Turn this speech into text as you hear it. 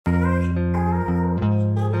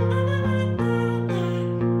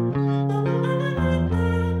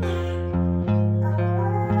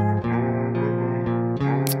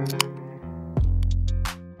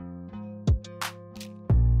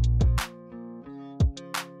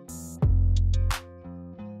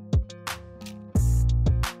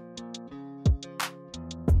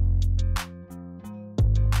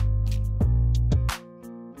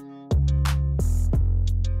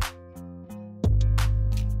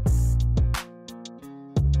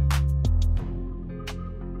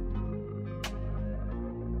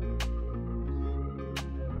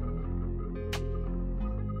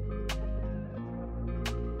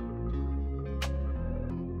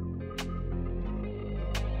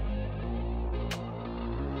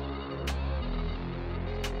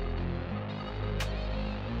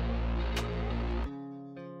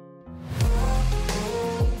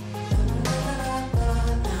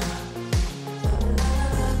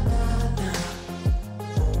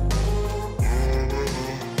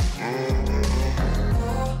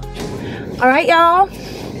All right, y'all.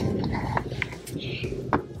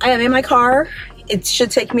 I am in my car. It should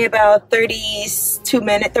take me about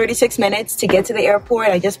 36 minutes to get to the airport.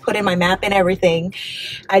 I just put in my map and everything.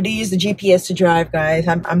 I do use the GPS to drive, guys.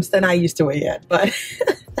 I'm still not used to it yet, but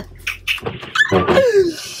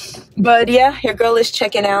but yeah, your girl is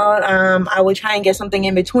checking out. I will try and get something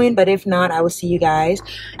in between, but if not, I will see you guys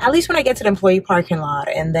at least when I get to the employee parking lot,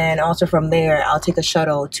 and then also from there I'll take a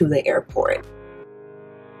shuttle to the airport.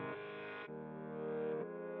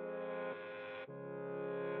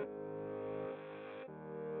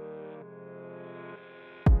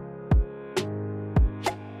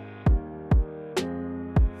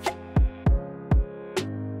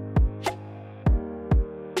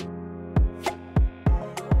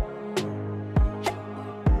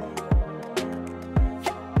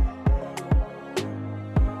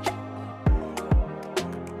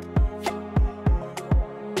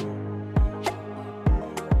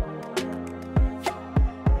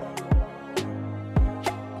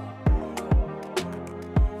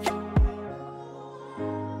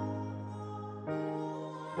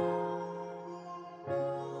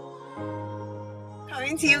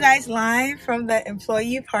 Coming to you guys live from the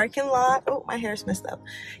employee parking lot. Oh, my hair's messed up.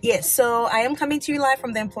 Yes, so I am coming to you live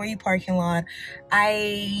from the employee parking lot.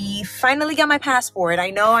 I finally got my passport. I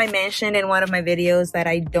know I mentioned in one of my videos that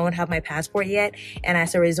I don't have my passport yet, and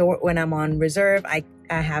as a result, when I'm on reserve, I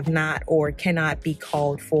have not or cannot be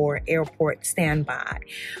called for airport standby.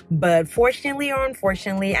 But fortunately or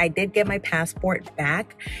unfortunately, I did get my passport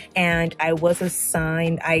back, and I was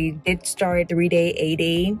assigned. I did start 3-day,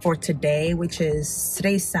 8-day for today, which is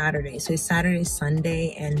today's Saturday. So it's Saturday,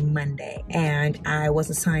 Sunday, and Monday. And I was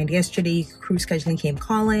assigned yesterday. Crew scheduling came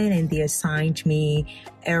calling, and they assigned me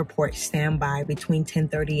airport standby between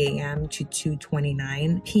 10:30 a.m. to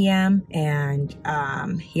 2:29 p.m. And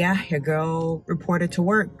yeah, your girl reported to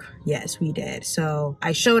work. Yes, we did. So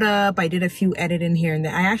I showed up. I did a few editing here and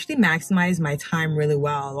there. I actually maximized my time really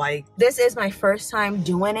well. Like, this is my first time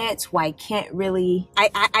doing it, so I can't really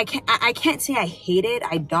I can't say I hate it.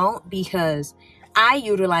 I don't, because I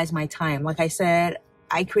utilize my time. Like I said,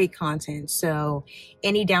 I create content, so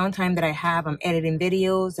any downtime that I have, I'm editing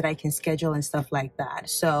videos that I can schedule and stuff like that.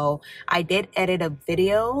 So I did edit a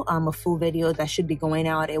video, a full video that should be going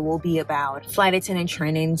out. It will be about flight attendant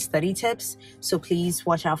training study tips, so please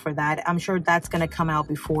watch out for that. I'm sure that's gonna come out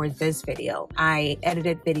before this video. I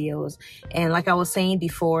edited videos, and like I was saying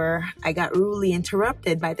before, I got rudely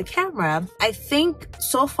interrupted by the camera. I think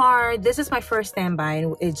so far, this is my first standby,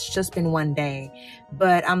 and it's just been 1 day,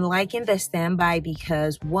 but I'm liking the standby because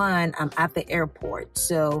one, I'm at the airport.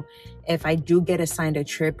 So if I do get assigned a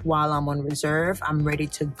trip while I'm on reserve, I'm ready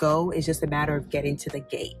to go. It's just a matter of getting to the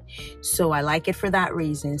gate. So I like it for that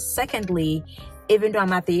reason. Secondly, even though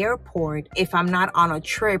I'm at the airport, if I'm not on a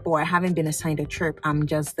trip or I haven't been assigned a trip, I'm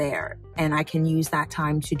just there, and I can use that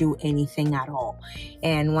time to do anything at all.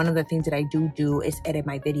 And one of the things that I do is edit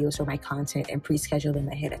my videos or my content and pre-schedule them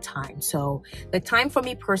ahead of time. So the time for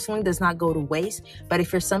me personally does not go to waste. But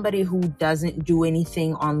if you're somebody who doesn't do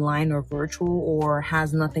anything online or virtual, or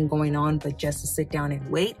has nothing going on but just to sit down and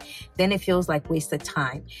wait, then it feels like wasted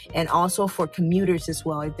time. And also for commuters as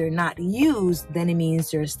well, if they're not used, then it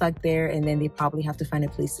means they're stuck there, and then they probably have to find a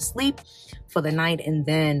place to sleep for the night and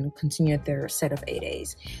then continue their set of 8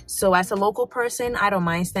 days. So as a local person, I don't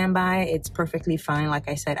mind standby. It's perfectly fine. Like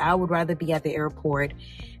I said, I would rather be at the airport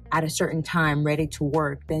at a certain time ready to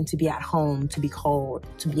work than to be at home, to be called,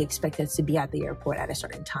 to be expected to be at the airport at a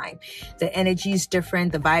certain time. The energy is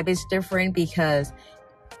different. The vibe is different, because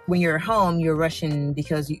when you're home, you're rushing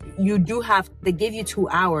because you do have, they give you 2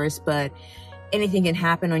 hours, but anything can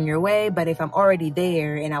happen on your way. But if I'm already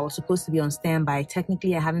there and I was supposed to be on standby,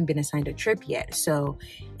 technically I haven't been assigned a trip yet. So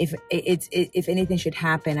if anything should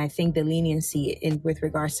happen, I think the leniency with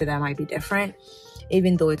regards to that might be different,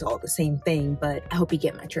 even though it's all the same thing. But I hope you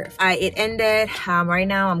get my drift. It ended. Right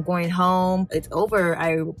now I'm going home. It's over.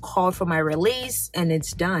 I called for my release and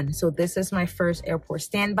it's done. So this is my first airport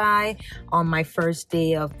standby on my first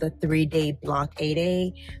day of the 3-day block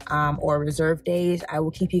 8A or reserve days. I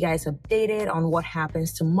will keep you guys updated on what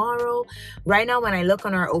happens tomorrow. Right now, when I look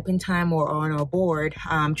on our open time or on our board,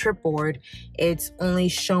 trip board, it's only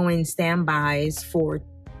showing standbys for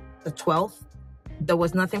the 12th. There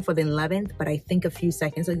was nothing for the 11th, but I think a few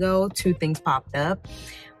seconds ago, 2 things popped up.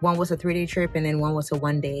 One was a 3-day trip, and then one was a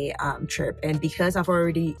 1-day trip. And because I've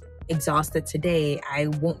already exhausted today, I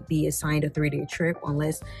won't be assigned a 3-day trip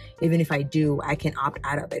unless, even if I do, I can opt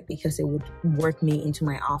out of it because it would work me into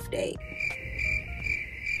my off day.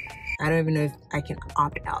 I don't even know if I can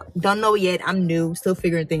opt out. Don't know yet. I'm new, still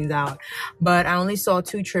figuring things out. But I only saw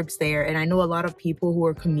 2 trips there, and I know a lot of people who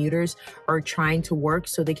are commuters are trying to work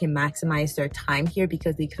so they can maximize their time here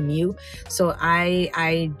because they commute. So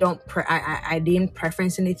I didn't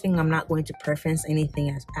preference anything. I'm not going to preference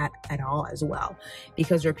anything at all as well,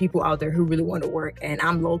 because there are people out there who really want to work, and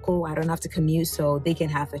I'm local. I don't have to commute, so they can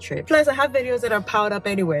have the trip. Plus, I have videos that are piled up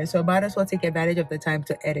anyway, so might as well take advantage of the time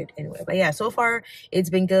to edit anyway. But yeah, so far it's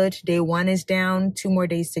been good. Day 1 is down, 2 more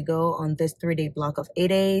days to go on this 3-day block of 8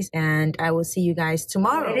 days, and I will see you guys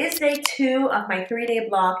tomorrow. It is day 2 of my 3-day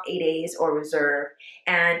block, 8 days or reserve.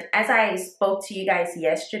 And as I spoke to you guys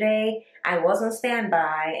yesterday, I was on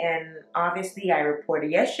standby, and obviously I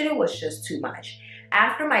reported yesterday was just too much.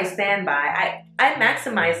 After my standby, I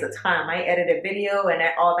maximized the time. I edited video and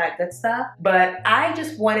all that good stuff, but I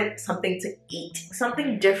just wanted something to eat,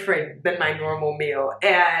 something different than my normal meal,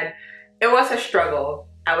 and it was a struggle.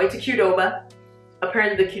 I went to Qdoba.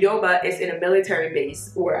 Apparently the Qdoba is in a military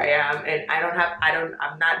base where I am, and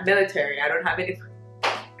I'm not military. I don't have any.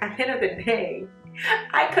 At the end of the day,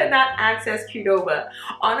 I could not access Qdoba.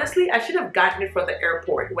 Honestly, I should have gotten it from the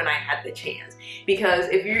airport when I had the chance, because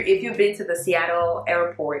if you've been to the Seattle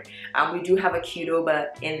airport, we do have a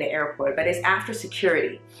Qdoba in the airport, but it's after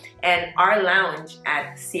security, and our lounge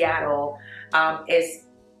at Seattle is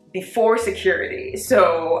before security.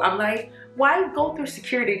 So I'm like, why go through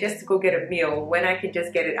security just to go get a meal when I can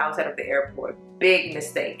just get it outside of the airport? Big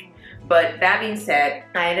mistake. But that being said,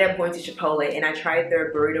 I ended up going to Chipotle, and I tried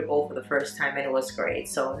their burrito bowl for the first time, and it was great.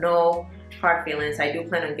 So no hard feelings. I do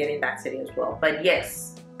plan on getting that today as well. But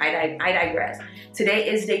yes, I digress. Today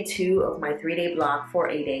is day 2 of my 3-day block for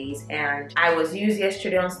 8 days, and I was used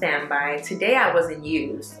yesterday on standby. Today I wasn't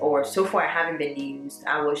used, or so far I haven't been used.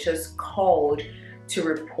 I was just called to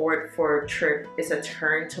report for a trip. It's a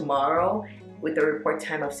turn tomorrow with a report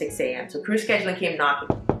time of 6 a.m. So crew scheduling came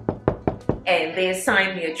knocking, and they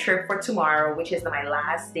assigned me a trip for tomorrow, which is my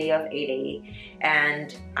last day of 8A,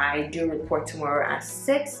 and I do report tomorrow at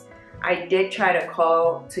 6. I did try to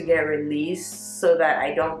call to get released so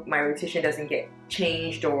that my rotation doesn't get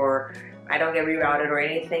changed, or I don't get rerouted or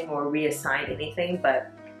anything, or reassigned anything, but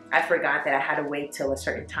I forgot that I had to wait till a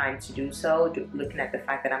certain time to do so, looking at the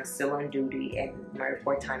fact that I'm still on duty and my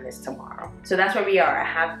report time is tomorrow. So that's where we are. I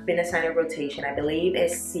have been assigned a rotation. I believe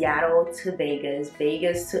it's Seattle to Vegas,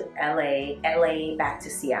 Vegas to LA, LA back to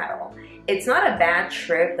Seattle. It's not a bad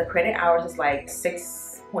trip. The credit hours is like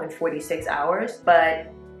 6.46 hours,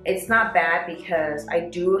 but it's not bad because I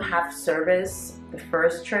do have service the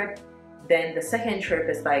first trip. Then the second trip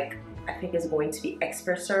is like, I think it's going to be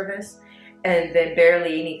expert service, and then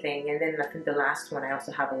barely anything. And then I think the last one I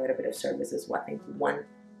also have a little bit of service as well. I think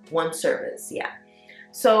one service, yeah.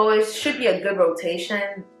 So it should be a good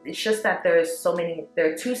rotation. It's just that there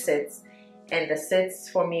are 2 sits, and the sits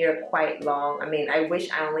for me are quite long. I mean, I wish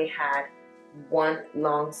I only had 1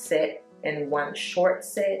 long sit and 1 short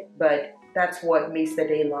sit, but that's what makes the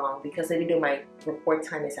day long, because even though my report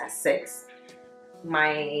time is at 6,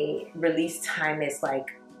 my release time is like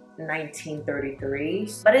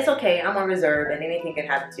 19:33, but it's okay. I'm on reserve, and anything can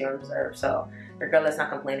happen to you on reserve, so regardless,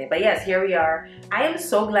 not complaining. But yes, here we are. I am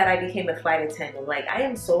so glad I became a flight attendant. Like, I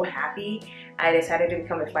am so happy I decided to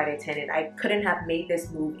become a flight attendant. I couldn't have made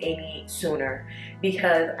this move any sooner,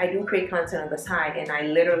 because I do create content on the side, and I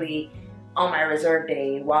literally, on my reserve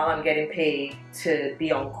day, while I'm getting paid to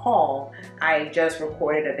be on call, I just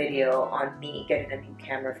recorded a video on me getting a new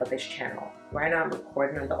camera for this channel. Right now I'm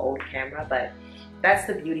recording on the old camera, but that's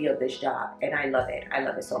the beauty of this job, and I love it. I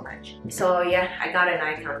love it so much. So yeah, I got an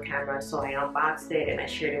Nikon camera, so I unboxed it and I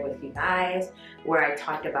shared it with you guys, where I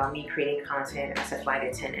talked about me creating content as a flight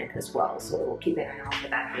attendant as well. So keep an eye out for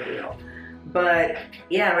that video. But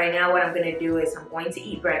yeah, right now what I'm gonna do is I'm going to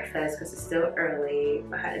eat breakfast because it's still early.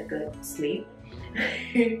 I had a good sleep.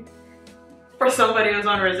 For somebody who's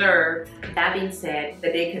on reserve. That being said,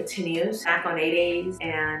 the day continues back on 8 days,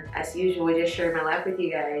 and as usual, just share my life with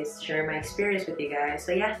you guys, share my experience with you guys.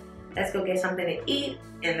 So yeah, let's go get something to eat,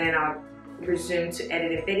 and then I'll resume to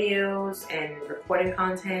editing videos and recording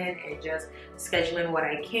content and just scheduling what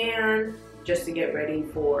I can just to get ready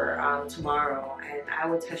for tomorrow. And I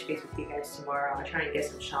will touch base with you guys tomorrow. I'll try and get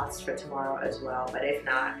some shots for tomorrow as well, but if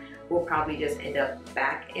not, we'll probably just end up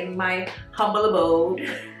back in my humble abode.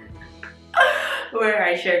 where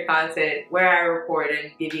I share content, where I report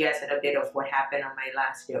and give you guys an update of what happened on my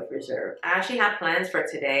last day of reserve. I actually had plans for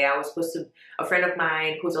today. I was supposed to, a friend of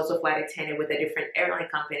mine who's also a flight attendant with a different airline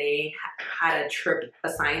company had a trip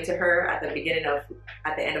assigned to her at the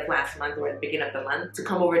end of last month or at the beginning of the month to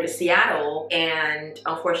come over to Seattle, and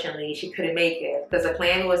unfortunately she couldn't make it because the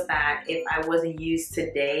plan was that if I wasn't used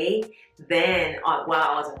today, then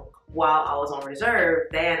while I was on reserve,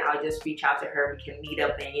 then I'll just reach out to her. We can meet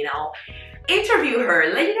up and, you know, interview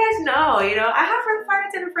her, let you guys know, you know, I have flight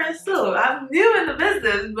attendant friends too. I'm new in the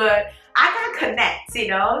business, but I gotta connect, you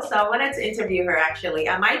know. So I wanted to interview her. Actually,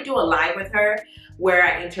 I might do a live with her where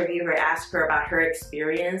I interview her, ask her about her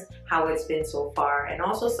experience, how it's been so far, and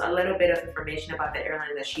also a little bit of information about the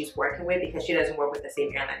airline that she's working with, because she doesn't work with the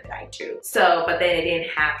same airline that I do. So, but then it didn't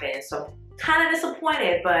happen, so I'm kind of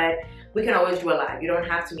disappointed, but we can always do a live. You don't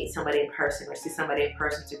have to meet somebody in person or see somebody in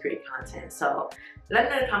person to create content. So let me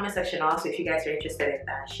know in the comment section also if you guys are interested in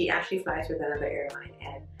that. She actually flies with another airline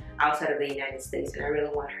and outside of the United States, and I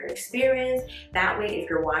really want her experience. That way, if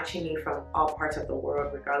you're watching me from all parts of the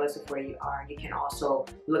world, regardless of where you are, you can also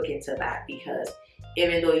look into that, because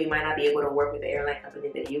even though you might not be able to work with the airline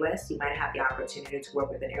company in the US, you might have the opportunity to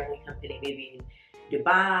work with an airline company maybe in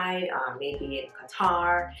Dubai, maybe in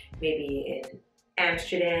Qatar, maybe in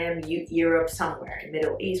Amsterdam, Europe, somewhere,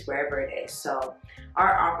 Middle East, wherever it is. So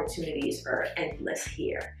our opportunities are endless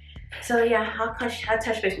here. So yeah, I'll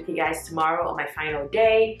touch base with you guys tomorrow on my final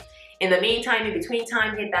day. In the meantime, in between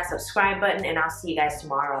time, hit that subscribe button and I'll see you guys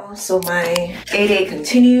tomorrow. So my day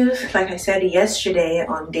continues. Like I said yesterday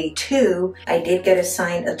on day 2, I did get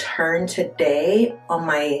assigned a turn today on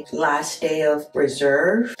my last day of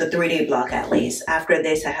reserve, the 3-day block at least. After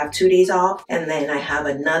this, I have 2 days off and then I have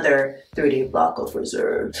another 3-day block of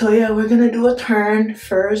reserve. So yeah, we're gonna do a turn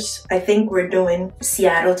first. I think we're doing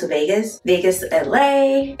Seattle to Vegas, Vegas to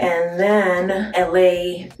LA, and then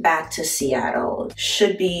LA back to Seattle.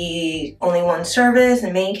 Should be only one service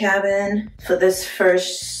in main cabin for this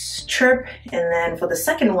first trip, and then for the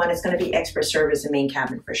second one it's going to be extra service in main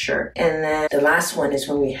cabin for sure, and then the last one is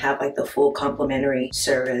when we have like the full complimentary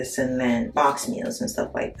service and then box meals and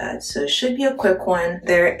stuff like that. So it should be a quick one.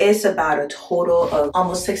 There is about a total of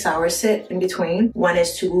almost 6 hours sit in between. One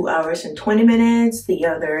is 2 hours and 20 minutes, the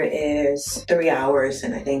other is 3 hours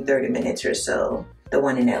and I think 30 minutes or so, the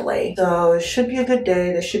one in LA. So it should be a good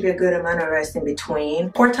day. There should be a good amount of rest in between.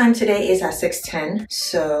 Port time today is at 6:10.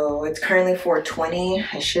 So it's currently 4:20.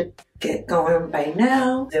 I should get going by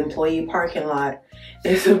now. The employee parking lot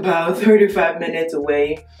is about 35 minutes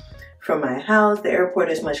away from my house. The airport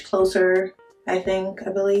is much closer, I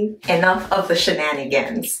believe. Enough of the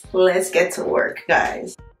shenanigans. Let's get to work,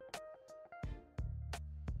 guys.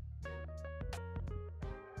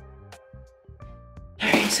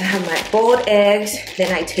 Alright, so I have my boiled eggs,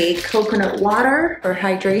 then I take coconut water for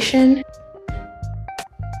hydration.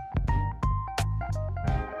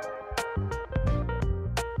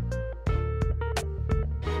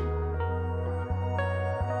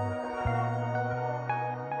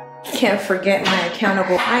 Can't forget my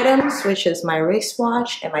accountable items, which is my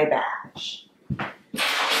wristwatch and my badge.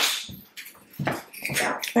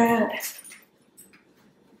 Got that.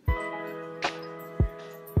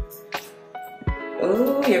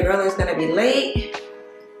 Oh, your girl is gonna be late.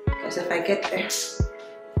 Because if I get there,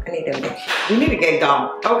 we need to get going,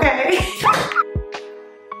 okay?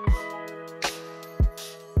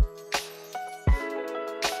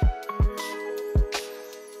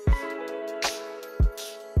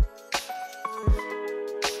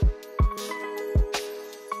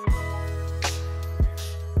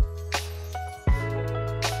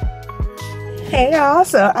 Hey y'all,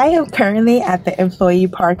 so I am currently at the employee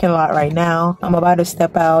parking lot right now. I'm about to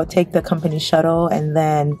step out, take the company shuttle, and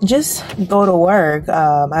then just go to work.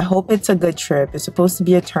 I hope it's a good trip. It's supposed to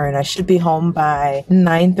be a turn. I should be home by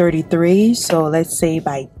 9:33, so let's say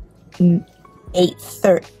by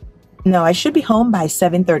 8:30. No, I should be home by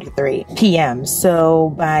 7:33 p.m.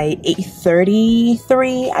 So by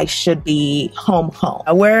 8:33, I should be home.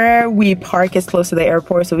 Where we park is close to the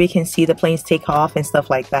airport, so we can see the planes take off and stuff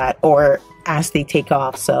like that, or as they take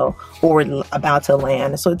off, so, or about to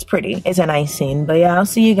land. So it's pretty. It's a nice scene. But yeah, I'll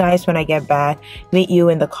see you guys when I get back. Meet you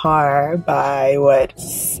in the car by,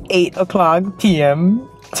 8 o'clock p.m.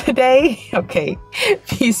 today? Okay,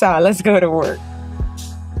 peace out. Let's go to work.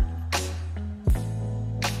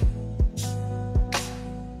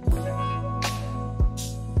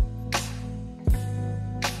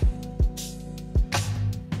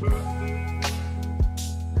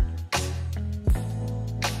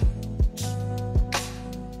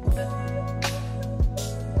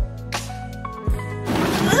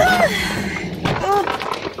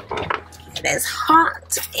 is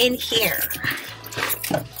hot in here.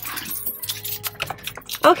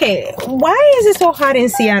 Okay, why is it so hot in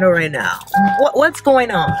Seattle right now? What's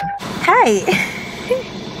going on? Hey,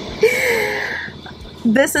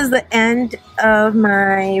 this is the end of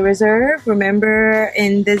my reserve. Remember,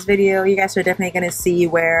 in this video, you guys are definitely going to see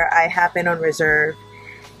where I have been on reserve.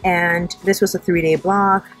 And this was a 3-day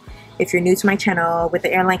block. If you're new to my channel, with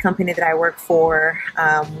the airline company that I work for,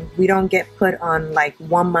 we don't get put on like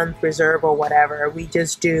 1 month reserve or whatever. We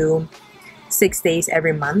just do 6 days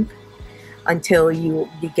every month until you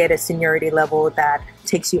get a seniority level that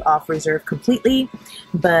takes you off reserve completely.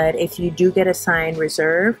 But if you do get assigned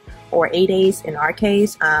reserve, or 8 days in our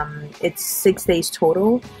case, it's 6 days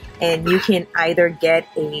total, and you can either get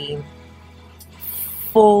a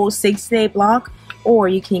full 6-day block, or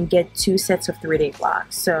you can get 2 sets of 3-day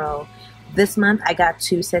blocks. So this month I got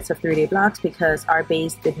 2 sets of 3-day blocks because our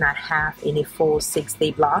base did not have any full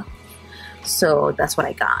 6-day block. So that's what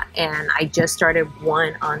I got. And I just started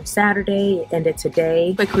one on Saturday, it ended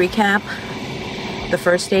today. Quick recap. The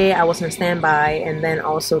first day I was on standby, and then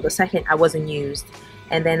also the second I wasn't used.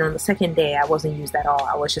 And then on the second day I wasn't used at all.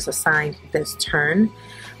 I was just assigned this turn,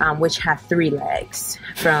 which had 3 legs,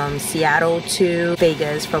 from Seattle to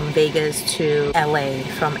Vegas, from Vegas to LA,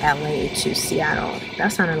 from LA to Seattle.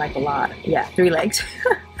 That sounded like a lot. Yeah, 3 legs.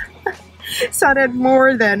 Sounded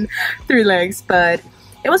more than 3 legs, but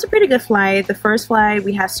it was a pretty good flight. The first flight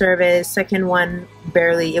we had service, second one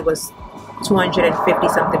barely. It was 250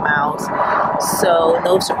 something miles, so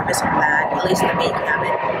no service on that, at least in the main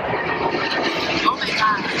cabin. Oh my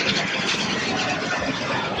god,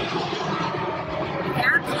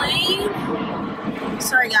 that plane,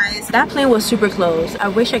 sorry guys, that plane was super close. I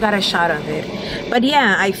wish I got a shot of it. But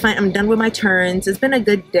yeah, I'm done with my turns. It's been a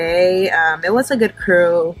good day. It was a good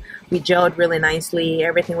crew. We gelled really nicely.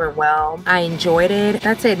 Everything went well. I enjoyed it.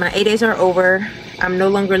 That's it. My 8 days are over. I'm no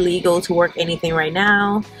longer legal to work anything right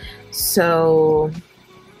now. So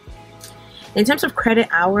in terms of credit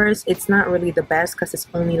hours, it's not really the best because it's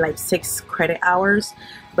only like 6 credit hours.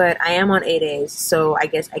 But I am on 8 days, so I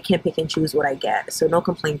guess I can't pick and choose what I get. So no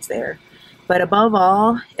complaints there. But above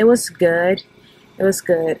all, it was good. It was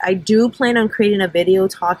good. I do plan on creating a video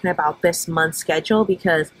talking about this month's schedule,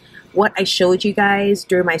 because what I showed you guys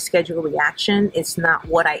during my schedule reaction is not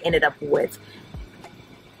what I ended up with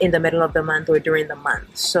in the middle of the month or during the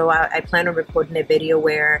month. So I plan on recording a video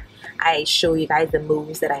where I show you guys the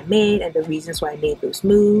moves that I made and the reasons why I made those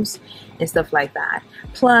moves and stuff like that.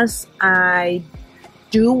 Plus, I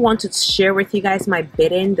do want to share with you guys my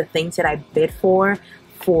bidding, the things that I bid for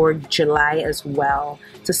July as well,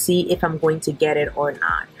 to see if I'm going to get it or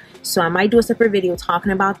not. So I might do a separate video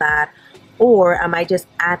talking about that, or I might just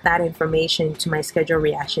add that information to my schedule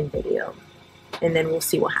reaction video, and then we'll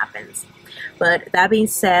see what happens. But that being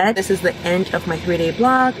said, this is the end of my 3-day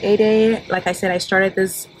vlog, 8-day. Like I said, I started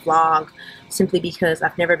this vlog simply because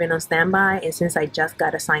I've never been on standby, and since I just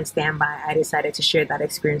got assigned standby, I decided to share that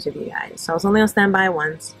experience with you guys. So I was only on standby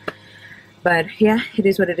once, but yeah, it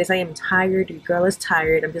is what it is. I am tired. Your girl is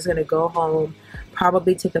tired. I'm just gonna go home,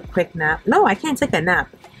 probably take a quick nap. No, I can't take a nap.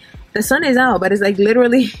 The sun is out, but it's like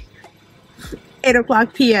literally 8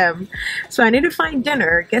 o'clock p.m. So I need to find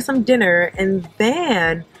dinner, get some dinner, and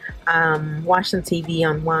then watch some TV,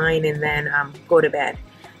 unwind, and then go to bed.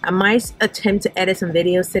 I might attempt to edit some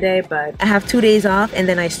videos today, but I have 2 days off, and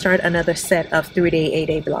then I start another set of 3-day,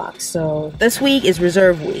 8-day blocks. So this week is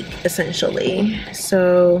reserve week, essentially.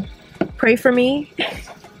 So pray for me.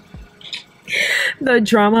 The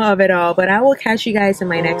drama of it all. But I will catch you guys in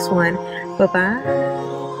my next one. Bye-bye.